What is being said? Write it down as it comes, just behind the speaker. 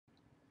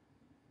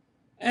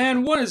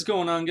And what is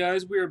going on,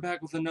 guys? We are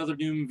back with another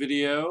Doom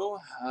video.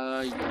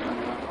 I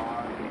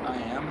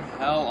am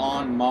Hell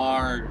on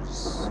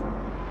Mars.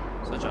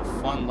 Such a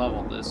fun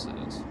level this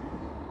is.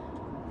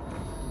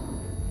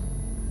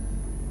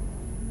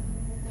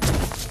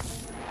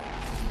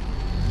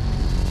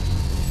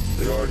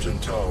 The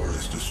Argent Tower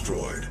is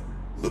destroyed.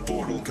 The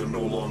portal can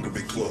no longer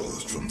be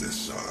closed from this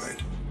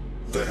side.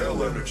 The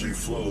Hell energy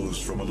flows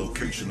from a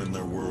location in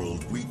their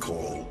world we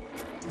call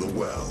the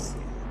Well.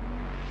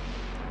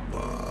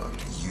 But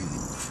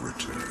you've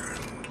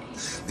returned.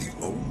 The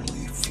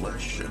only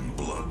flesh and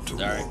blood to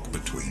walk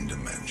between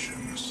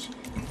dimensions.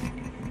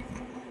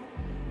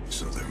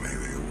 So there may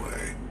be a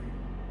way.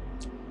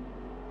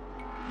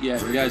 Yeah,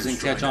 if you guys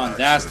didn't catch on,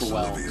 that's the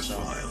Well. So.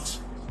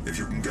 Files. If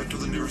you can get to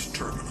the nearest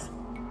terminal,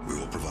 we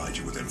will provide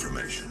you with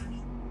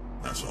information.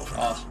 That's all for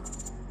now.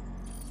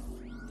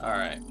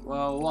 Alright,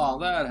 well, while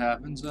that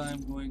happens, I'm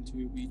going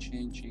to be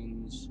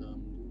changing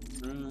some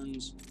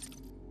runes.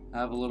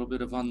 Have a little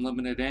bit of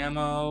unlimited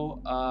ammo.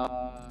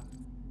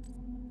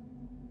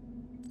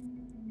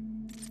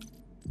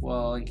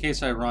 Well, in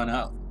case I run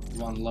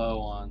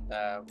low on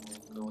that,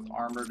 we'll go with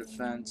armor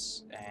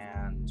defense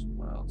and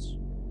what else?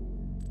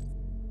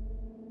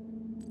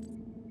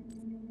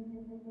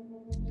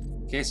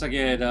 In case I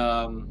get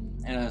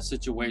in a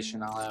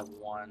situation, I'll have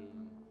one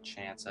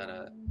chance at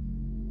a,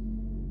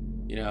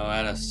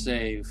 at a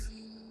save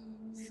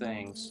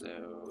thing.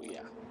 So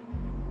yeah.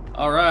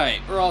 All right,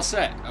 we're all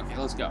set. Okay,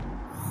 let's go.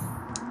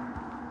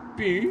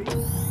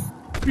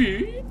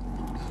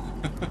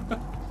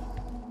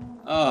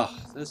 Oh,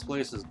 this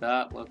place is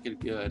not looking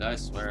good, I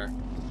swear.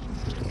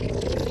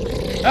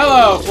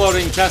 Hello,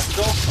 floating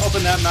testicle.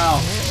 Open that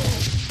mouth.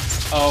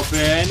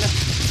 Open.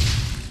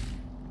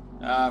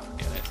 Ah,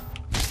 forget it.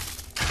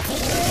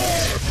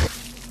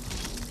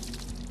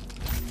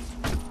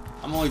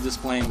 I'm only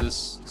displaying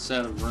this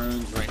set of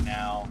runes right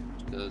now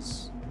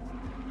because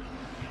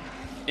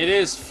it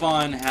is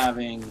fun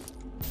having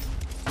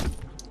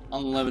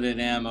unlimited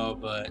ammo,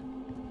 but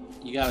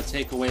you gotta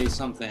take away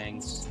some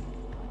things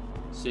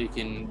so you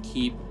can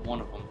keep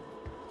one of them.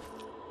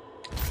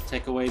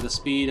 Take away the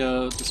speed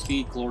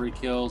glory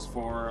kills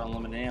for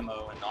unlimited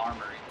ammo and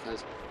armor,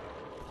 because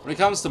when it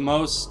comes to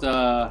most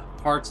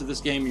parts of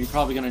this game, you're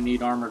probably gonna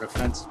need armor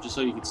defense just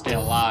so you can stay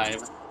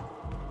alive.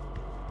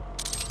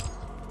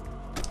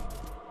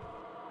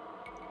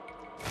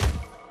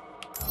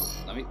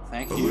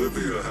 Thank you.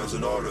 Olivia has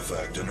an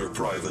artifact in her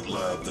private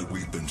lab that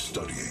we've been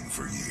studying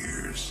for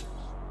years.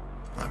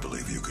 I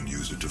believe you can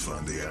use it to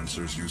find the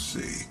answers you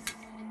seek.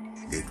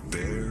 It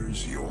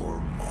bears your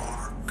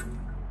mark.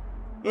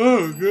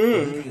 Oh,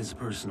 good. Olivia's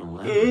personal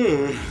lab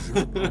is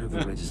part of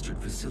the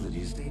registered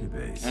facilities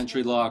database.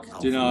 Entry lock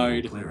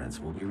denied. Clearance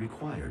will be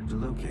required to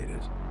locate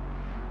it.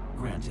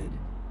 Granted.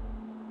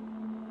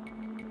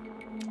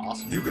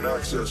 Awesome. You can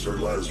access her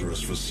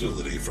Lazarus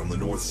facility from the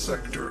north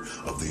sector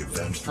of the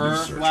Advanced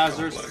Research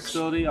Lazarus Complex.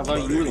 facility? I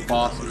thought you were the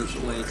boss of this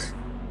place.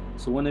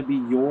 So wouldn't it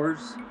be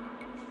yours?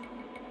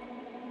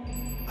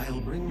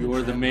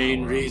 You're the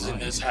main reason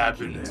this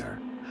happened. There,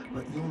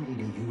 but you'll need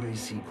a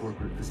UAC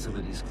corporate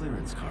facilities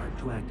clearance card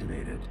to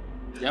activate it.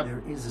 Yep.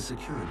 There is a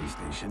security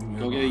station nearby.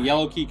 Go get a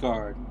yellow key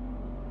card.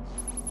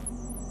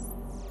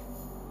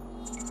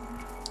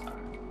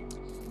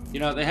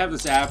 They have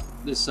this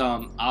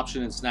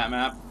option in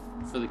SnapMap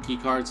for the key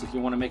cards if you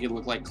want to make it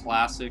look like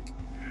classic,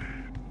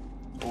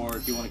 or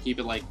if you want to keep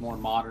it like more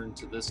modern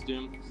to this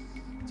Doom.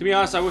 To be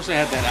honest, I wish I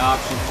had that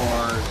option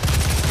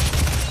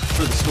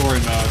for the story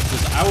mode,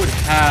 because I would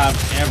have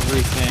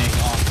everything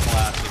on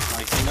classic,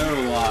 like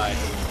no lie.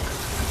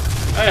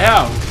 Hey,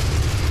 how?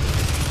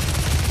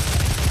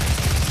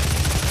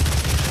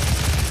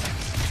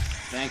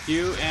 Thank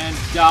you, and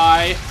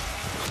die.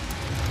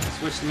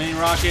 Switch to main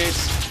rockets.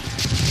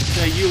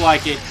 Say you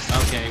like it.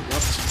 Okay,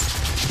 whoops.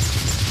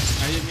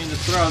 I didn't mean to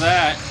throw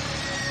that.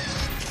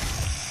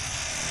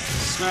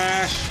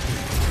 Smash.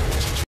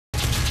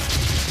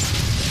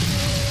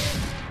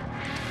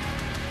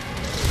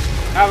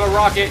 Have a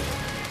rocket.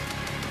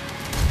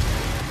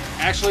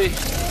 Actually,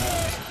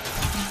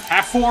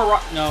 have four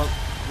no.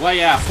 Well,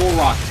 yeah, 4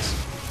 rockets.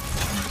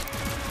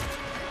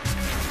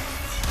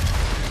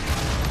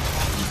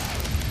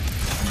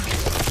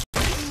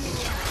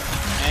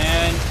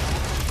 And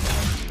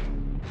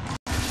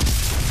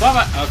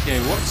bye-bye. Okay,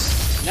 whoops.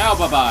 Now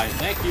bye-bye.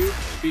 Thank you.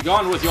 Be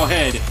gone with your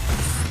head.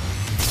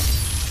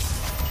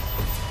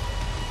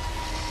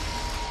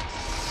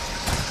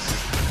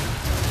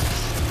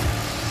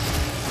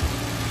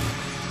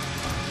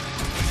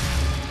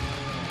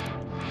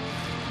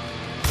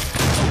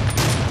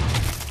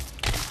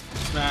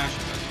 Smash.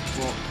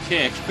 Well,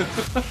 kick.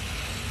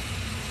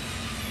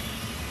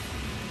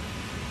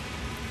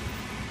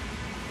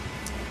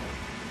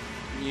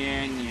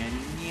 Yeah, yeah,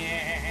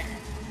 yeah.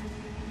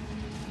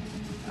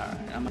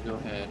 Alright, I'm gonna go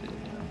ahead and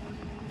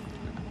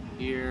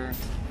here.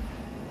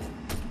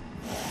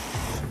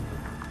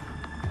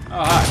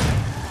 Oh, hi.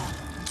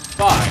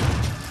 Bye.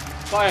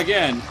 Bye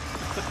again.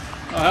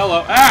 Oh,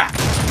 hello. Ah!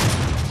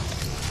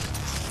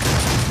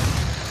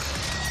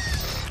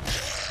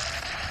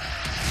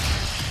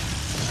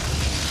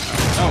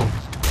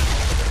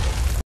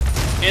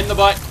 In the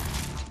butt.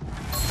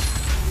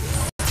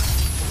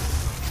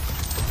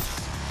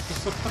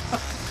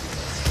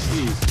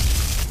 Jeez.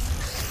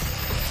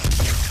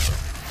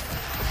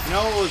 You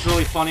know what was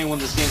really funny when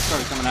this game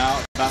started coming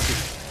out about this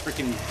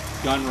freaking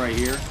gun right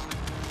here?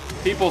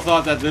 People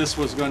thought that this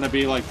was going to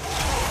be like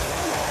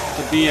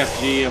the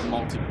BFG of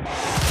multiplayer.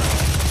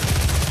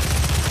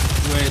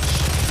 Which,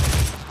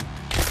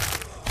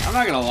 I'm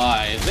not going to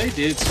lie, if they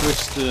did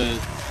switch the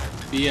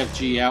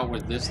BFG out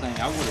with this thing,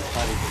 I would have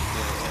probably been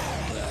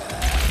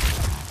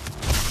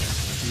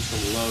used to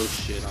low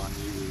shit on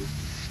you.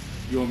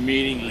 You're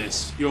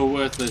meaningless. You're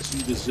worthless.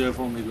 You deserve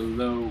only the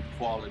low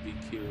quality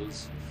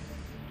kills.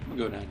 I'm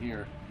gonna go down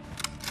here.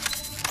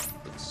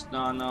 Put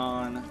stun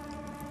on.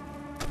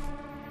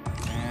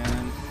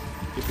 And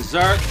get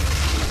berserk.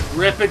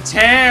 Rip and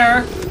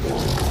tear!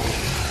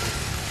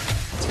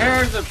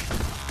 Tear the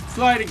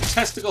flying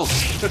testicles.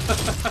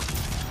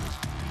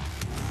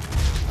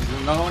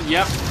 Another one.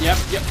 Yep.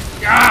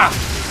 Ah!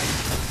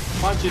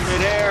 Punch in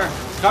midair.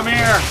 Come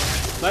here.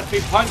 Let me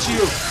punch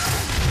you.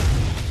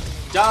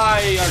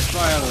 Die,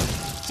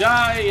 Archviolet.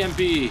 Die,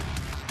 MP.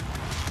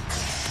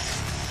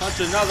 Punch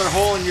another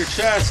hole in your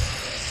chest.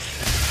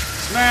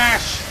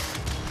 Smash.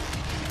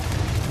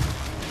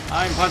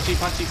 I'm punchy.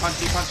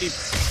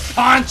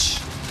 Punch!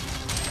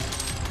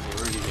 Okay,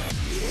 where'd he go?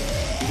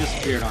 He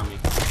disappeared on me.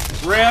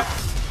 Rip!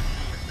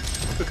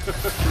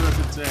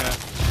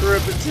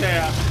 Rip and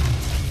tear.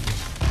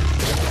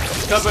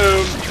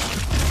 Kaboom!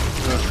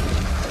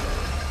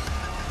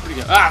 Where'd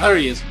he go? Ah, there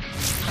he is.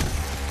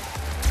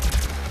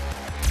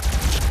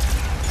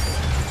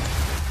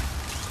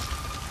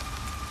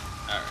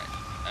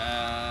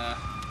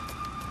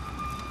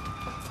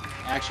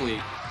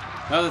 Actually,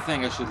 another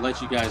thing I should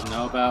let you guys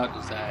know about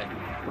is that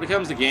when it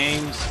comes to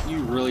games, you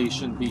really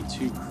shouldn't be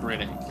too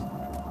critic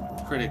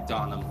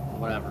on them,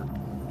 whatever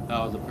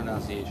the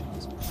pronunciation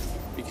is.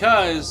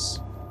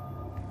 Because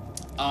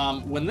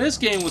when this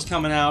game was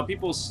coming out,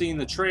 people seen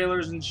the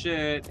trailers and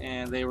shit,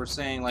 and they were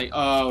saying like,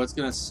 oh, it's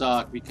gonna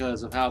suck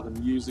because of how the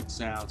music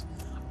sounds.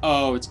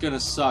 Oh, it's gonna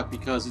suck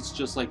because it's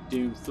just like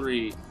Doom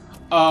 3.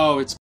 Oh,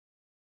 it's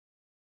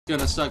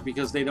gonna suck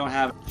because they don't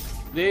have...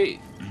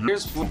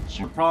 Here's what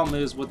the problem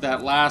is with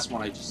that last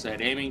one I just said,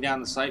 aiming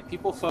down the sight.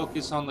 People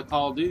focus on the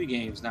Call of Duty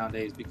games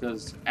nowadays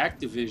because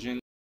Activision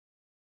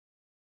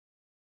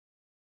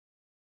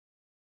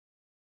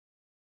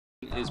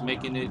is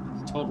making it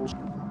total...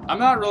 I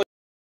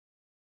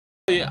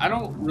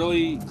don't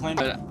really claim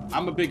that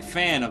I'm a big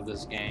fan of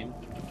this game,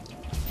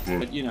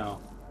 but you know,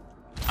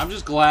 I'm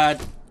just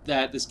glad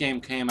that this game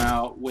came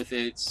out with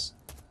its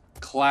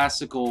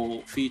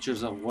classical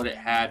features of what it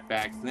had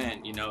back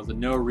then. You know, the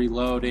no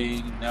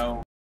reloading,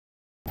 no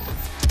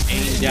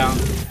aim down.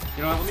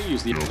 You know what, let me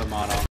use the other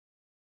mod on.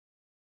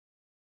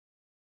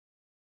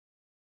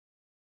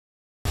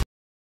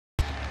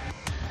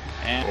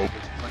 And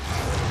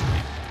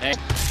hey.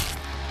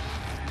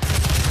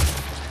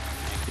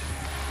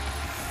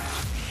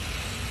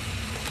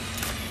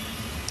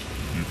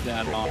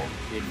 That on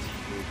kids.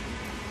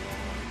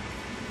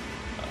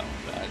 Oh,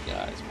 bad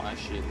guys, my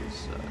shit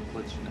is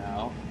glitching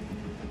out,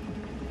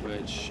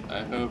 which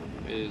I hope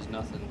is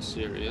nothing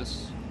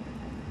serious.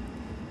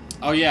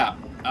 Oh yeah,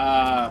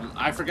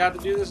 I forgot to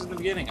do this in the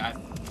beginning. I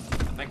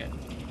think I did.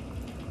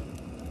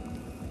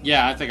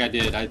 Yeah, I think I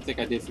did. I think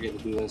I did forget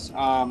to do this.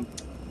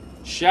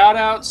 Shout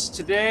outs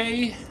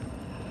today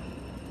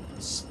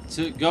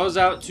goes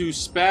out to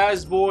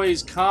Spaz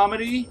Boys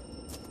Comedy,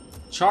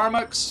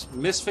 Charmux,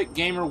 Misfit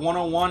Gamer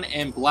 101,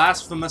 and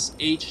Blasphemous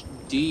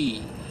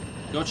HD.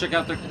 Go check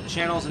out their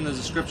channels in the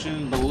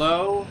description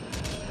below.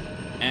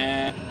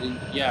 And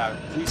yeah,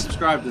 please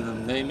subscribe to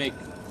them. They make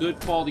good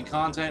quality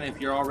content. If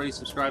you're already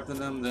subscribed to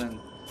them, then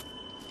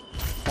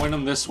point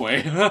them this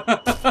way.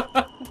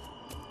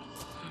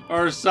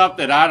 Or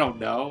something, I don't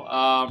know.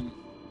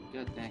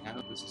 God dang, I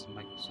hope this is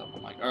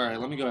Microsoft mic. Alright,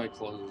 let me go ahead and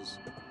close this.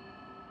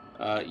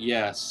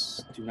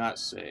 Yes, do not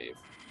save.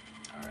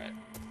 Alright.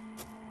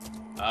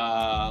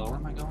 Where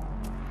am I going?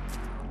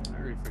 I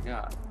already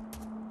forgot.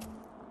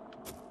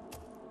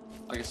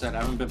 Like I said,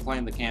 I haven't been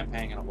playing the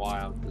campaign in a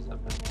while because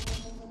I've been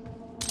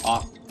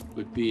off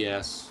with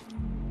BS.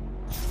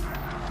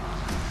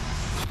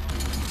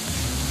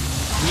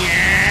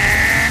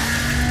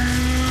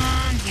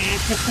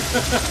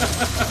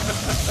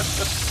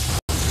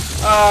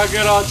 Oh,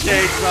 good old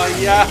chainsaw,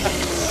 yeah.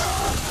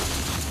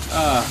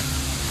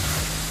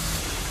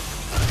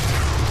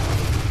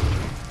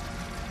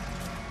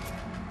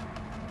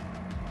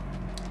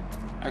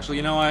 Actually,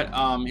 you know what?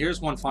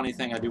 Here's one funny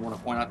thing I do want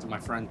to point out to my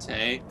friend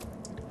Tay.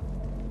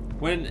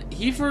 When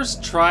he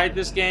first tried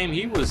this game,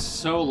 he was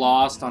so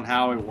lost on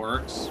how it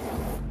works.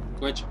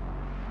 Which...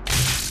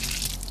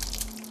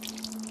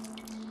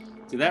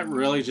 Did that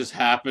really just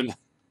happen?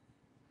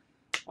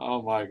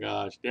 Oh my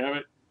gosh, damn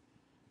it.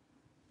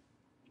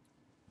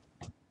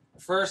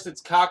 First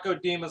it's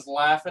Cacodema's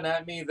laughing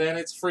at me, then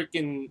it's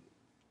freaking...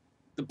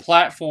 the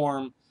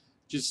platform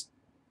just...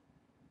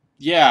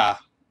 Yeah.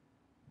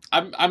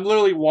 I'm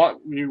literally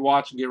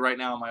watching it right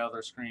now on my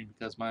other screen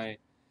because my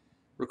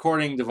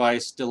recording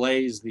device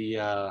delays the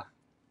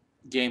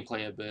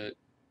gameplay a bit.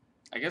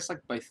 I guess like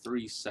by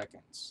 3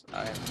 seconds.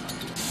 I have no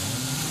idea.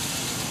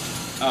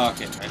 Oh,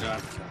 okay. I don't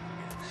have to kill him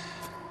again.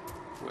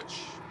 Which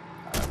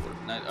I would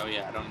not. Oh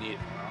yeah, I don't need.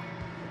 Well,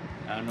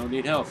 I don't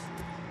need health.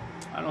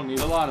 I don't need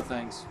a lot of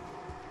things.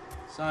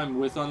 So I'm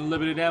with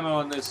unlimited ammo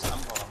on this. I'm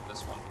going on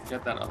this one.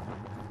 Get that up.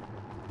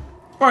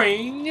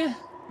 Boing!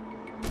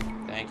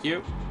 Thank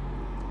you.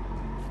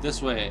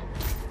 This way.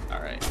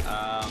 Alright,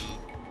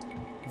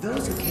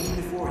 Those who came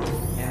before you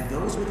and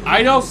those with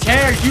I don't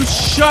care! You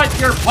shut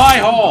your pie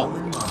hole!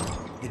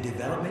 the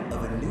development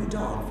of a new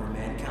dawn for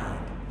mankind.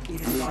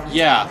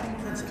 Yeah,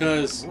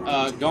 because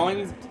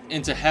going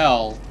into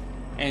hell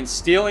and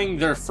stealing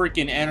their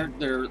freaking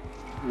their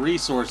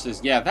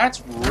resources, yeah,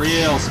 that's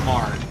real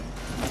smart.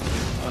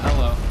 Oh,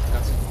 hello.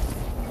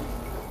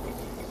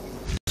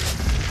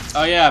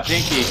 Oh yeah,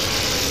 Pinky.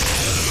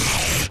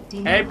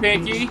 Hey,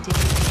 Pinky.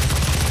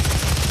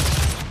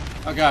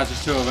 Oh god,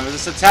 there's 2 of them.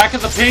 It's Attack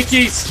of the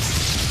Pinkies!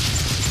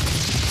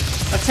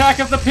 Attack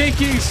of the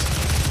Pinkies!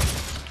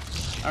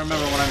 I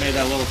remember when I made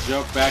that little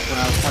joke back when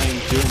I was playing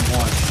Doom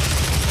 1.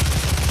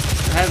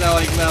 It had that,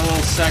 like, that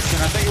little section.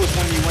 I think it was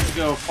when you went to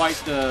go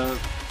fight the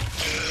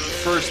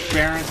first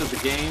barons of the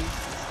game.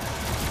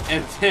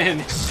 And then,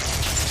 it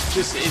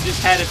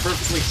just had it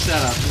perfectly set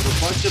up. There's a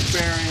bunch of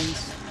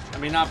barons. I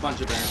mean, not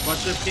bunch of barons.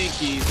 Bunch of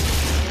Pinkies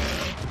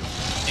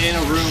in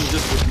a room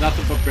just with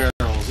nothing but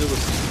barrels. It was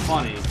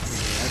funny.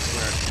 I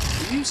swear.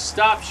 Will you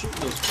stop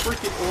shooting those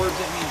freaking orbs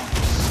at me,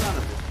 you son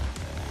of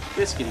a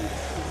biscuit eater?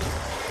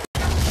 I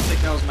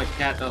think that was my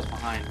cat that was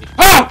behind me.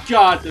 Oh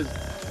god!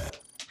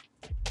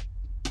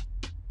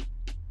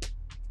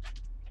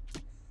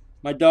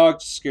 My dog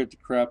just scared the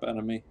crap out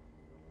of me.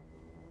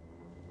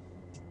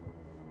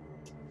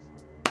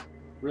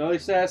 Really,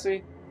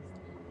 Sassy?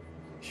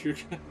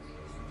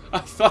 I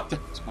thought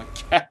that was my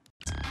cat.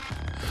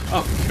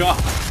 Oh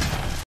god.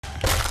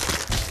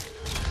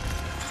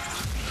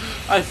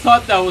 I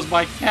thought that was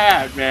my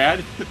cat,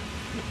 man.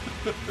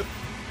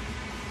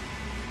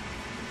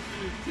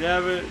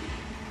 Damn it.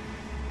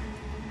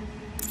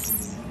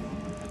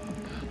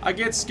 I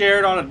get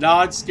scared on a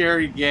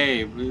non-scary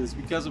game. It's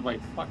because of my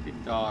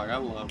fucking dog. I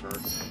love her.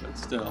 But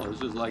still, it's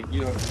just like,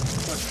 you know,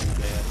 fuck you,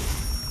 man.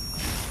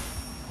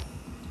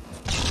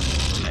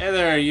 Hey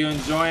there, you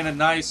enjoying a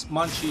nice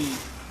munchy...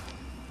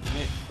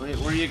 Wait,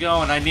 where are you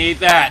going? I need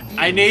that!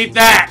 I need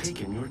that!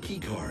 Taken your key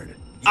card.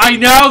 I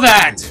know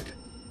that!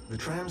 The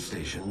tram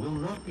station will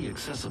not be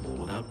accessible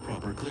without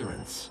proper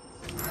clearance.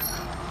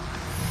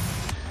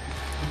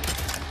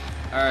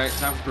 Alright,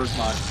 time for first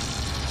mod.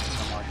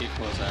 Come on, get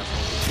close,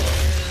 asshole.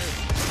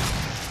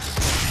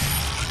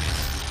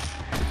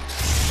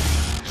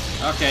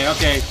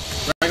 Okay.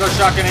 Regular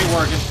shotgun ain't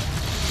working.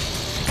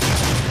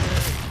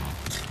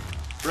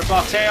 Rip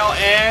off tail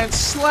and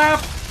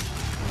slap!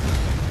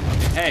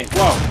 Hey,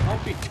 whoa,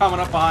 don't be coming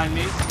up behind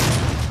me.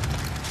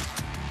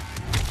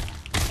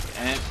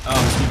 And,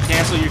 oh, you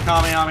cancel your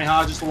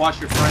Kamehameha just to watch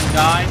your friend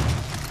die?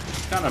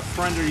 What kind of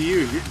friend are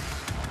you? You're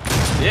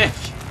dick.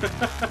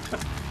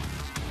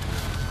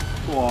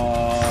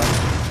 Quad.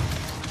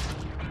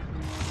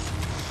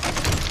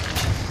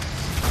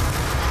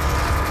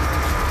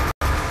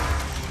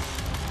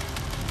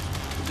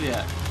 Where's he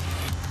at?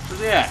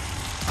 Where's he at?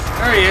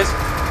 There he is.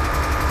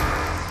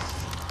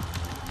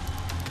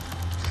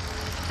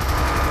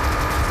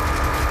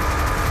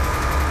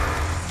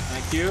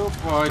 Thank you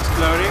for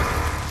exploding.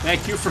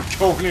 Thank you for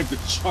going into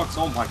chunks.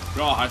 Oh my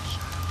gosh.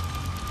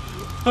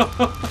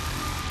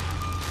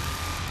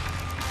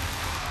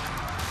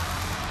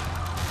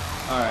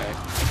 Alright.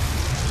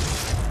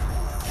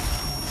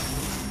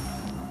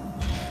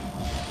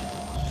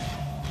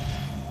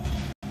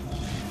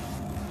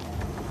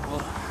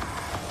 Well,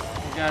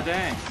 god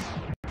dang.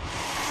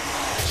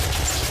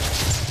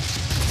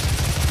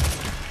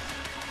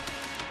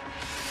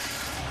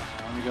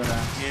 Let me go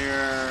down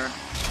here.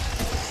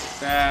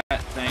 That,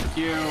 thank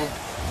you.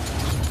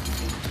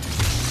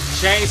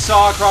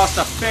 Chainsaw across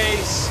the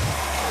face.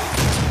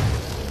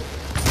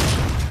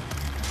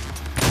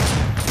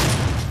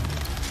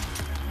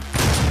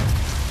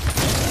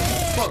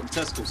 Whoa,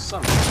 testicle,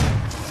 son of a...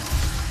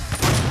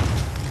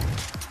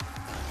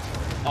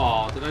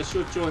 Oh, did I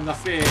shoot you in the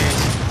face?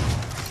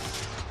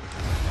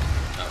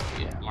 Oh,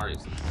 yeah,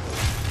 Mario's...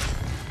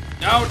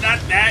 No, not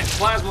that!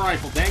 Plasma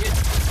rifle, dang it!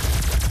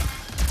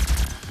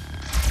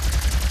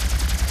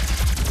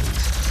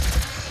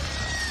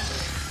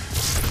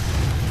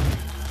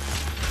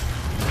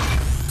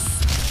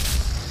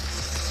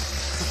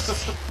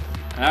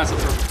 That's a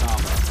perfect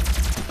combo.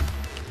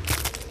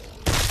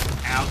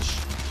 Ouch.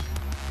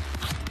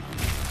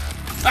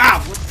 Ah!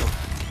 What the?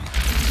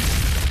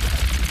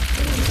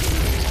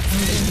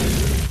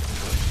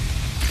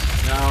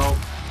 No.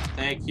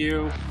 Thank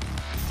you.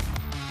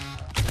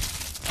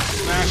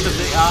 Smash of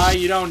the eye.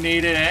 You don't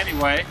need it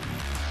anyway.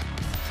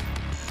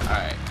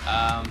 Alright.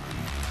 I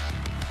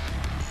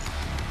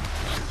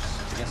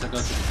guess I'll go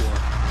to the door.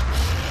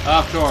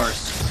 Of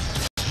course.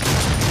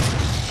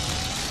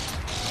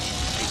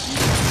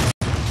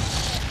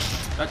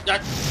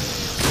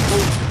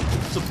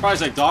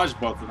 Surprised I dodged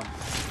both of them.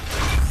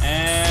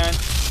 And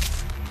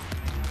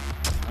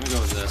let me go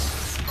with this.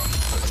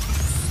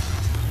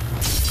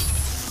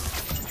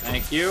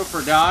 Thank you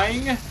for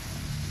dying.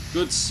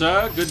 Good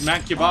sir, good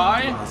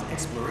mancubi.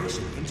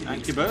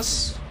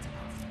 Mancubus.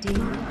 I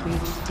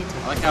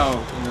like how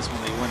in this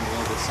one they went a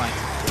little bit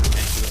scientific with the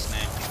Mancubus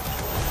name.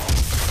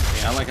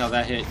 Yeah, I like how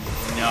that hit.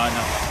 No.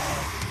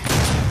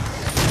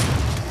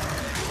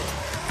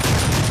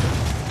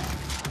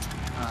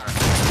 Alright.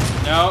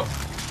 Nope.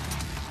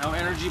 No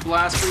energy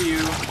blast for you.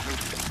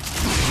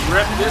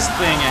 Rip this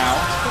thing out.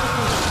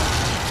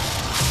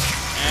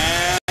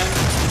 And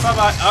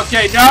bye-bye.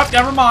 Okay, nope,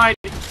 never mind.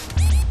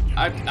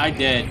 I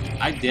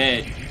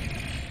did.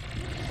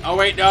 Oh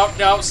wait,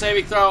 no,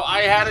 saving throw.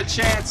 I had a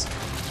chance.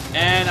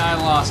 And I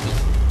lost it.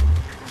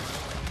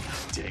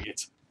 Dang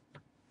it.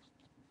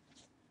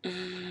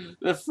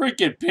 The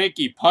freaking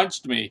Pinky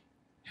punched me.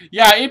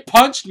 Yeah, it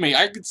punched me.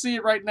 I can see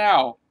it right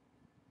now.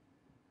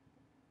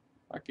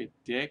 Fucking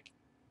dick.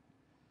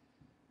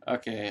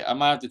 Okay, I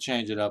might have to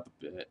change it up a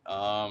bit.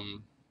 I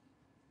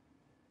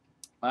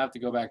have to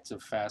go back to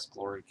fast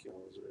glory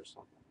kills or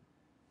something.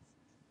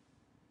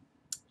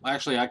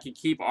 Actually, I could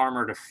keep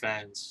armor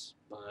defense,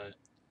 but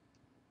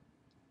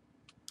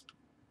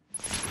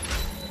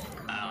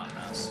I don't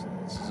know. This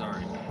is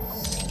already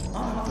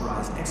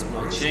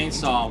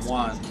chainsaw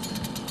one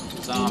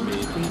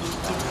zombie.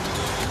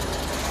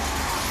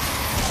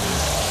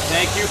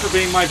 Thank you for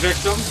being my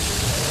victim.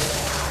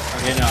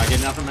 Okay, no, I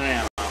get nothing but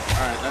ammo.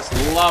 Alright, that's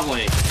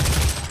lovely.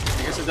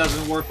 I guess it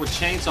doesn't work with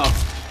chainsaw.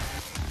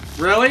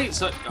 Really?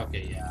 So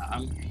okay, yeah.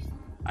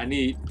 I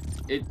need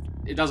it.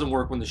 It doesn't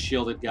work when the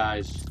shielded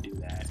guys do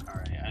that.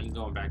 Alright, I'm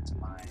going back to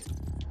my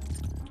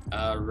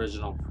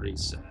original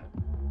preset.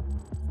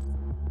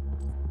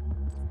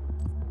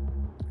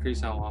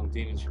 Increase how long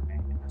demons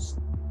remain in a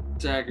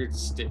staggered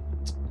state.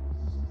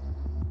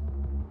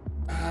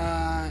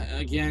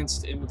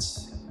 Against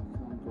imits.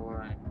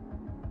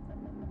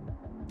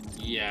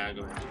 Yeah,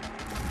 go ahead.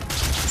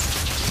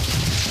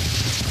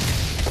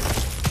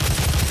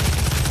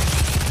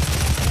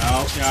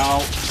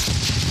 No.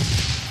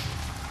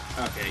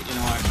 Okay, you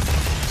know what?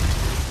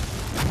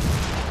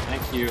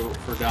 Thank you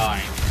for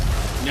dying.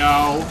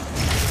 No.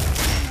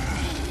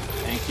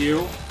 Thank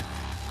you.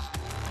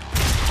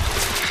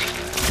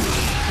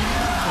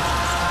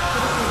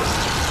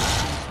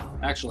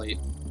 Actually,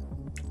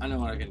 I know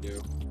what I can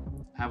do.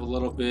 Have a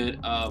little bit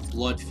of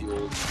blood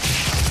fuel.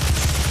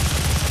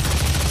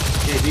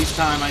 Okay, each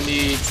time I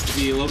need to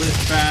be a little bit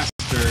faster.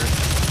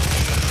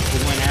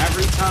 But when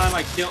every time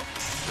I kill...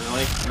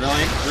 Really?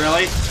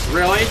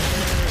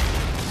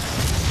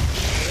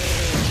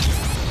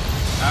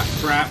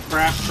 Crap.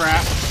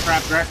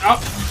 Oh!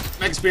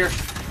 Mega spear.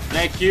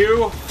 Thank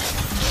you.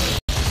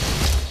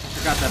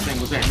 Forgot that thing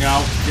was there.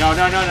 No.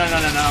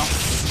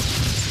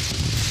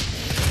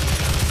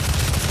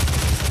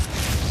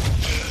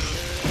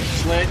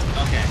 Slit.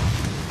 Okay.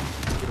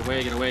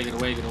 Get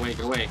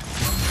away.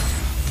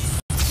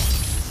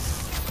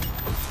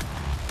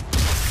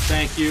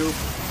 Thank you.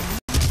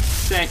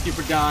 Thank you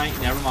for dying.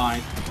 Never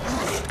mind.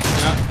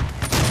 Yep.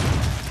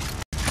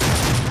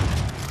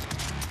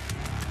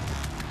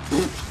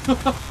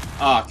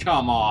 Oh,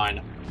 come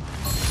on.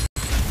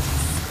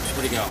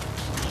 Where'd he go?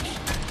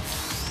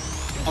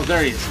 Oh,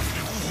 there he is.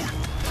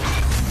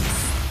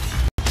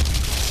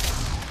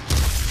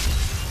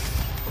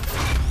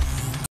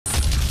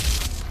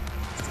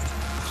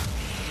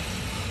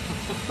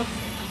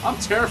 I'm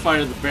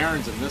terrified of the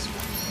Barons in this one.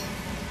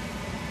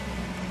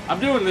 I'm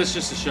doing this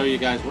just to show you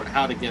guys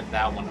how to get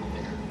that one up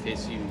there. In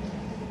case you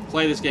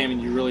play this game and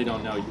you really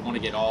don't know. You want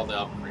to get all the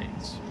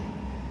upgrades.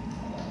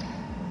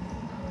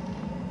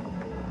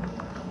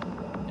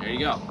 There you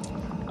go.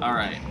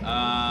 Alright.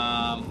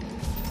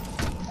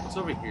 What's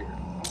over here?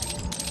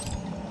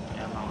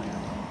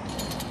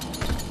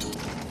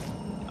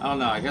 I don't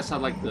know. I guess I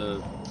like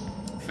the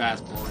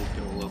fast glory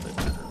kill a little bit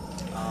better.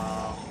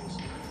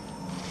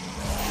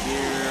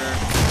 Here.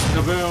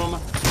 Kaboom.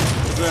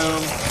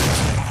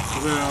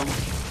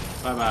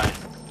 Bye-bye.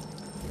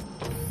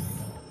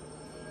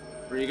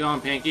 Where you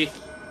going, Pinky?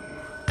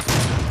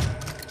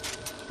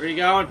 Where you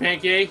going,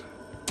 Pinky?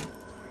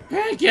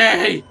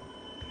 Pinky!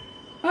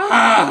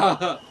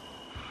 Ah!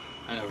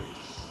 I know where he is.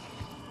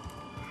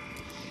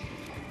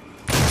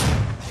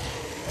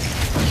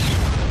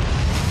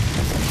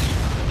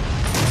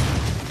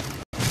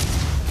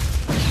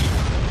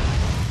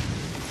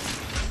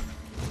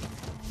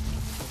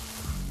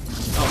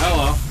 Oh,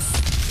 hello.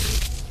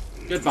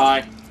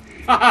 Goodbye.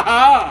 Ha ha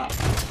ha!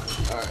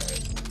 Alright.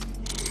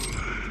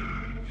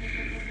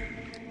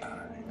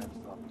 Alright, that's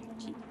probably gonna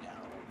keep it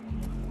down.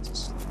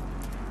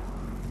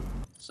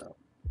 So,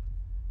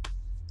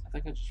 I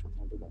think I just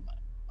remembered that my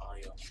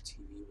audio on my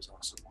TV was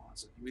also on.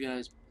 So, you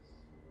guys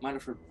might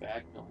have heard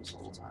back noise the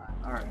whole time.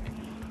 Alright.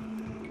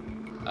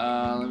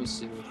 Let me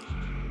see.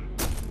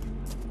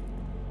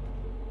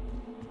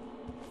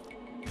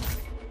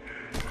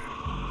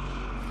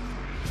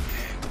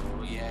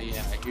 Oh, yeah, I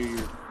hear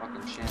your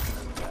fucking chanting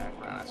in the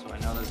background. So I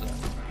know there's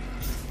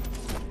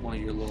one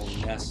of your little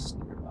nests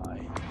nearby.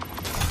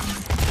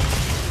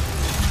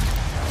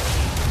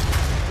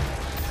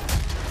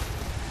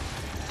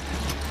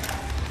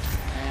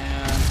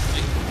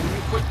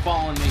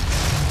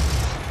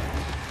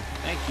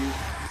 you.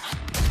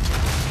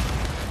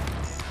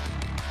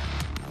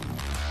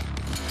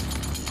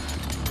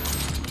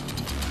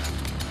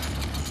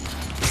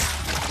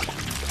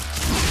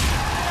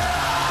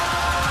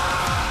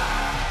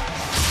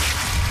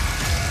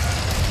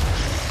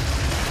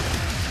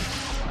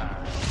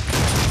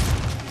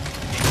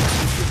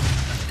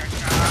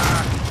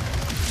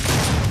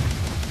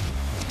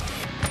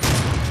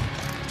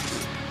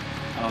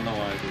 I don't know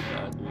why I did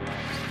that, to be honest.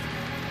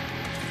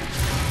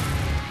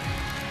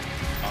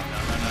 Oh, no.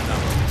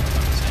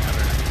 I'm just saying, I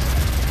better not use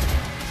that.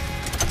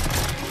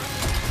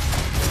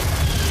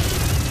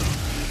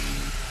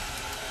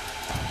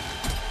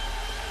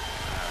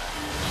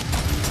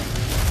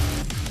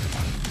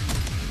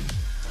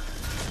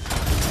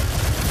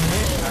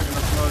 Not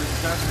gonna throw these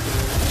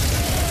testicles.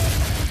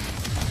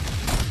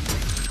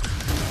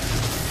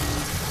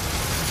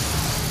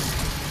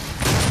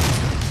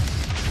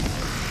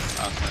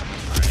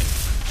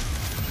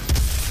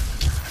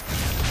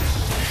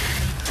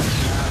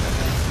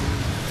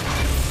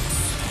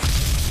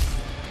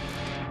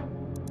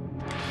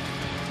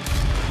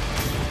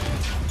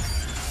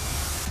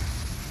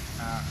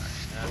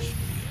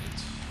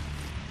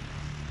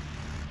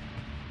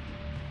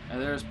 And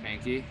there's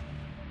Pinky.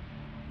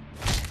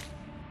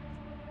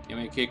 Give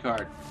me a key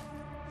card.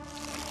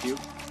 Thank you.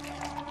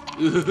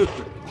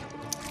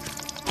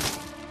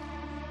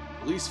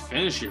 At least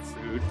finish your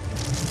food.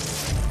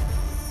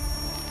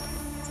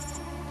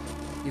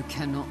 You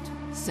cannot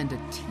send a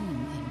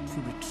team in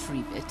to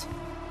retrieve it.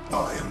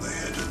 I am the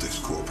head of this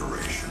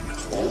corporation.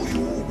 All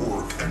your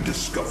work and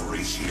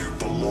discoveries here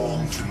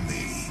belong to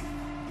me.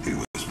 He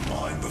was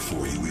mine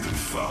before you even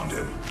found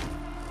him.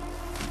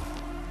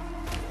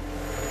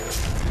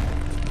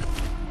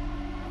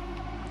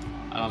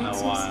 I don't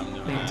know why I'm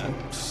doing that.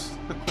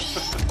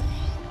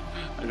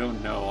 I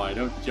don't know. I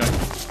don't judge.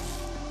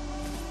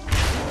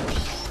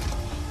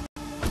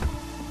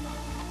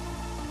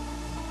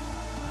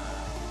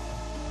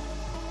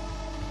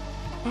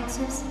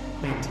 Access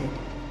granted.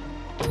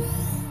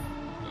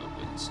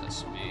 Open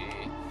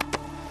sesame.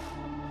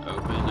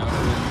 Open,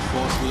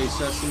 forcefully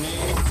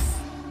sesame.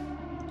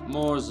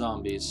 More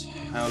zombies.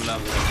 How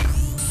lovely.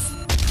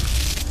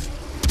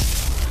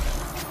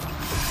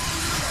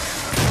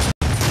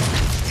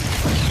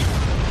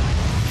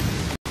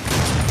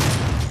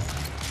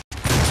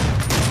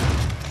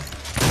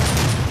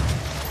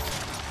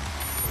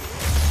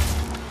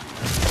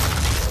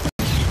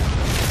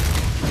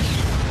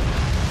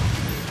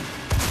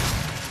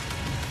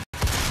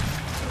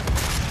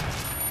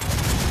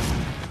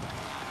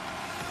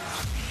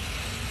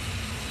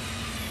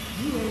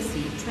 UAC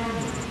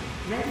transit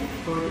ready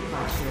for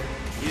departure.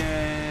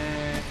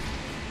 Yay!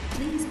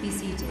 Please be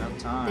seated. Enough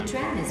time. The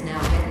tram is now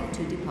ready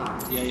to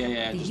depart.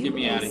 Yeah. The Just get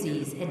me out of here.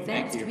 UAC's Advanced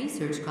Thank you.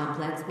 Research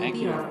Complex will Thank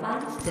be you. our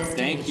final destination.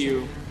 Thank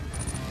you.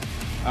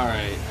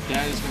 Alright,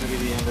 that is going to be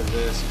the end of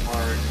this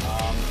part.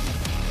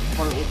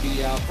 Part will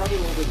be out probably a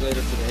little bit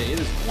later today. It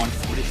is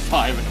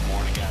 1:45 in the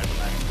morning, guys.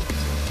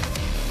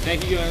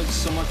 Thank you guys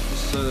so much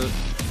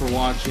for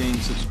watching.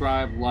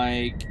 Subscribe,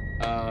 like,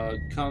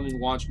 come and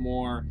watch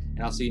more,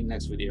 and I'll see you in the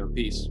next video.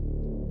 Peace.